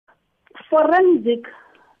forensic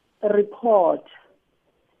report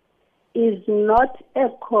is not a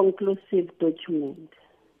conclusive document.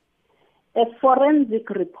 A forensic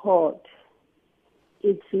report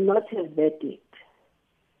is not a verdict.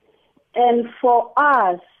 And for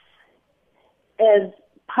us as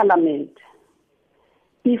Parliament,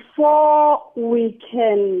 before we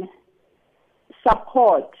can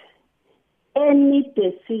support any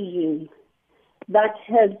decision that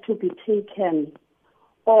has to be taken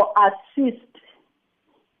or assist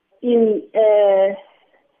in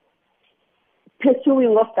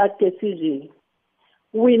pursuing of that decision,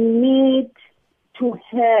 we need to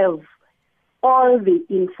have all the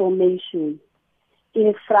information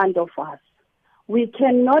in front of us. We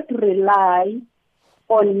cannot rely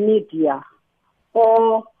on media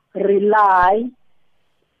or rely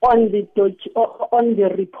on the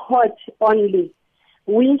report only.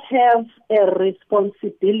 We have a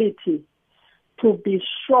responsibility to be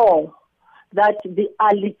sure that the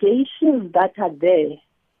allegations that are there,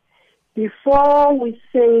 before we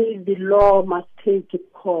say the law must take its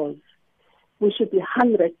course, we should be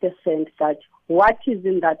 100% that what is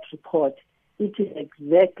in that report, it is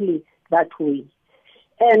exactly that way.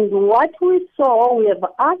 And what we saw, we have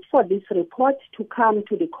asked for this report to come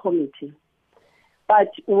to the committee. But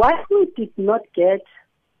what we did not get,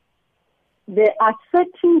 there are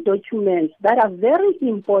certain documents that are very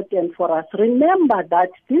important for us. Remember that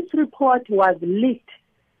this report was leaked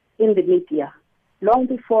in the media long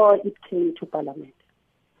before it came to Parliament.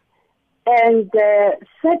 And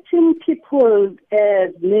certain people's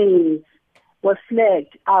names were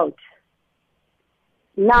flagged out.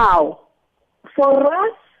 Now, for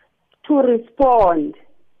us to respond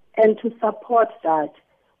and to support that,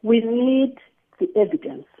 we need the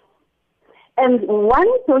evidence. And one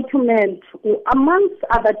document, amongst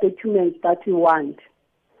other documents that we want,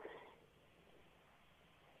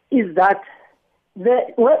 is that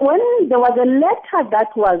when there was a letter that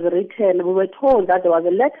was written, we were told that there was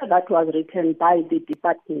a letter that was written by the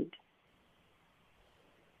department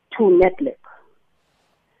to Nedlac.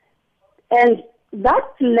 And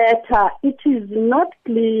that letter, it is not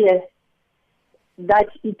clear that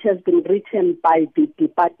it has been written by the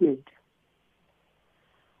department.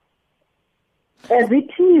 As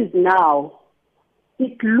it is now,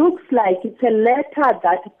 it looks like it's a letter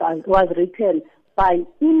that was written by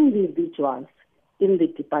individuals in the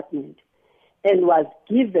department and was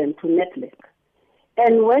given to Nedlac.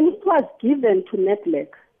 And when it was given to Nedlac,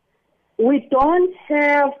 we don't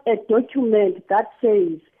have a document that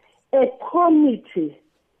says a committee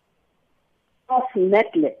of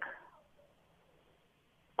Nedlac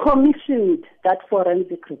commissioned that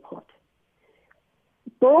forensic report.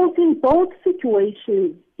 In both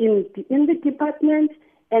situations, in the department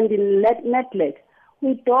and in Nedlac,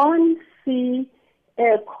 we don't see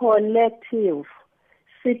a collective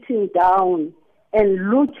sitting down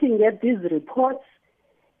and looking at these reports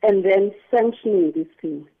and then sanctioning these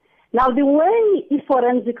things. Now, the way a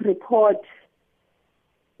forensic report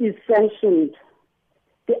is sanctioned,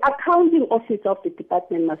 the accounting office of the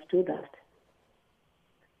department must do that.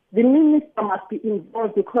 The minister must be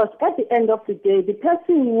involved, because at the end of the day, the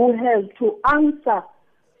person who has to answer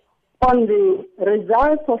on the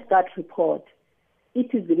results of that report,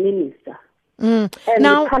 it is the minister. And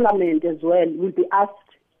now, the Parliament as well will be asked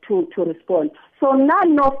to respond. So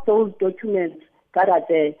none of those documents that are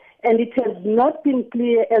there, and it has not been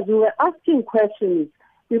clear as we were asking questions,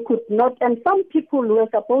 we could not, and some people who were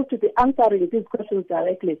supposed to be answering these questions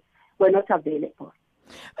directly were not available.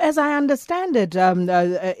 As I understand it,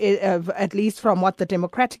 at least from what the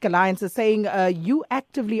Democratic Alliance is saying, you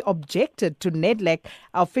actively objected to Nedlac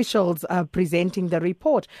officials presenting the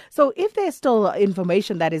report. So if there's still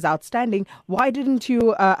information that is outstanding, why didn't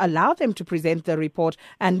you allow them to present the report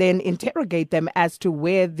and then interrogate them as to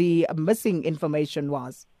where the missing information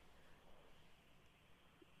was?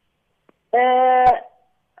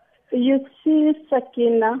 You see,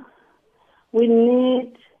 Sakina, we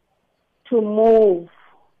need to move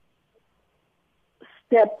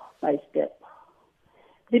step by step.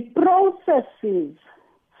 The processes,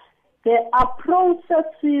 there are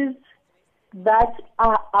processes that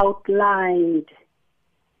are outlined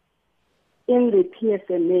in the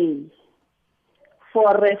PSMA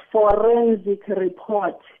for a forensic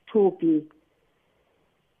report to be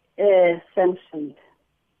sanctioned.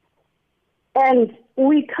 And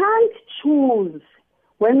we can't choose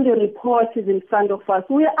when the report is in front of us.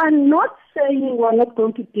 We are not saying we're not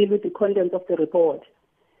going to deal with the content of the report.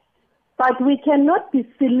 But we cannot be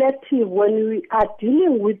selective when we are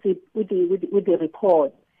dealing with the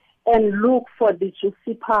report and look for the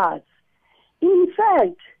juicy parts. In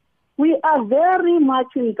fact, we are very much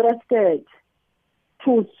interested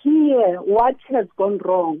to hear what has gone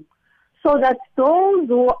wrong, so that those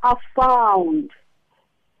who are found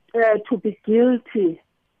to be guilty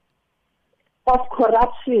of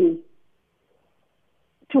corruption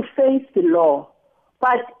to face the law.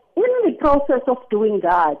 But in the process of doing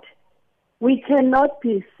that, we cannot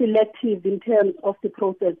be selective in terms of the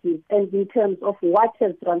processes and in terms of what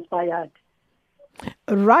has transpired.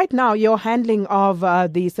 Right now, your handling of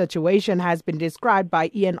the situation has been described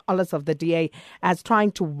by Ian Ollis of the DA as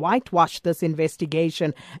trying to whitewash this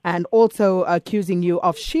investigation and also accusing you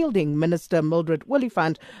of shielding Minister Mildred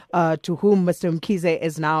Willifant, to whom Mr. Mkhize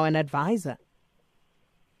is now an advisor.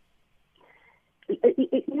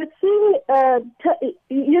 You see,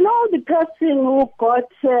 the person who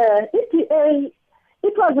got ETA,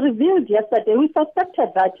 it was revealed yesterday. We suspected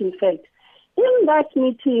that, in fact. In that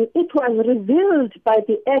meeting, it was revealed by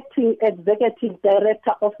the acting executive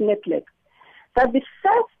director of Nedlac that the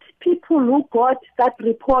first people who got that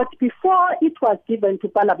report before it was given to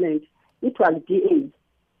Parliament, it was DA.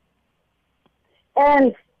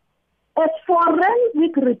 And a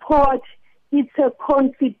forensic report, it's a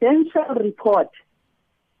confidential report.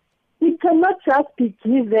 It cannot just be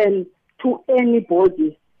given to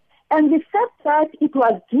anybody. And the fact that it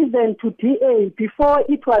was given to DA before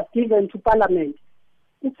it was given to Parliament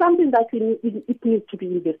is something that it needs to be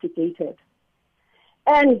investigated.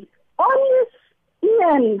 And only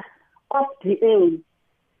Ian of DA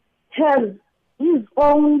has his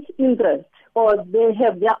own interest, or they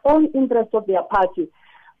have their own interest of their party.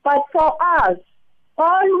 But for us,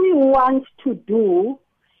 all we want to do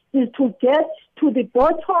is to get to the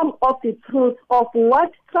bottom of the truth of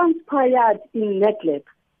what transpired in Nedlac,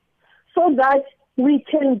 so that we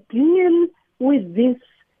can deal with these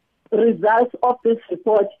results of this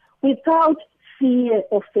report without fear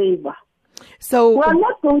or favor. So we are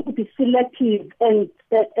not going to be selective and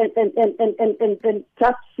just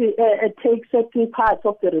take certain parts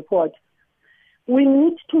of the report. We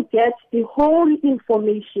need to get the whole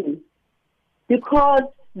information, because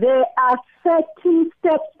there are certain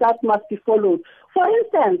steps that must be followed. For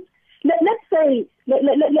instance, let's say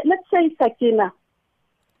Sakina,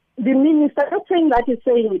 the minister, not saying that he's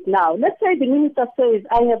saying it now. Let's say the minister says,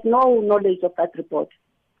 I have no knowledge of that report.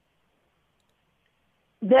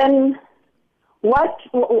 Then what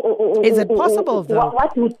is it possible, though?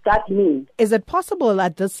 What would that mean? Is it possible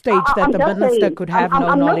at this stage that the minister could have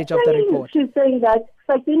no knowledge of the report? She's saying that.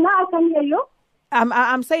 Sakina, I can hear you.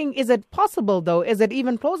 I'm saying, is it possible, though? Is it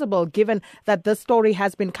even plausible, given that this story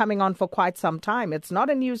has been coming on for quite some time? It's not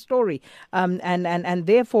a new story. And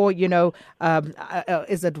therefore,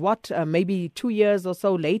 is it maybe 2 years or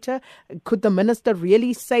so later? Could the minister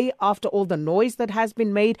really say, after all the noise that has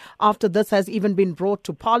been made, after this has even been brought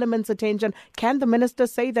to Parliament's attention, can the minister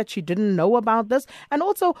say that she didn't know about this? And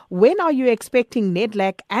also, when are you expecting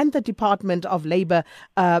Nedlac and the Department of Labour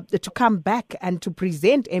to come back and to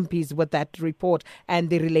present MPs with that report and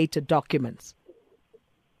the related documents?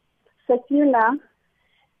 Sakina,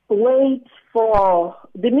 wait for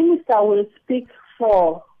the minister will speak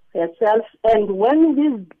for herself, and when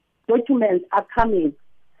these documents are coming,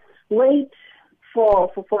 wait for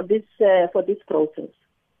this process.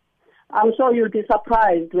 I'm sure you'll be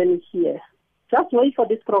surprised when you hear. Just wait for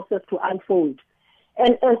this process to unfold,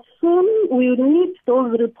 and as soon we need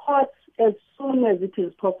those reports as soon as it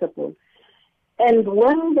is possible. And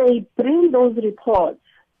when they bring those reports,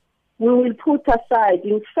 we will put aside.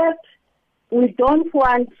 In fact, we don't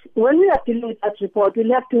want, when we are dealing with that report,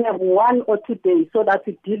 we'll have to have 1 or 2 days so that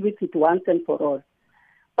we deal with it once and for all.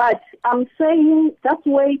 But I'm saying just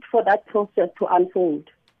wait for that process to unfold.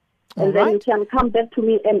 And then you can come back to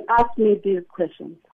me and ask me these questions.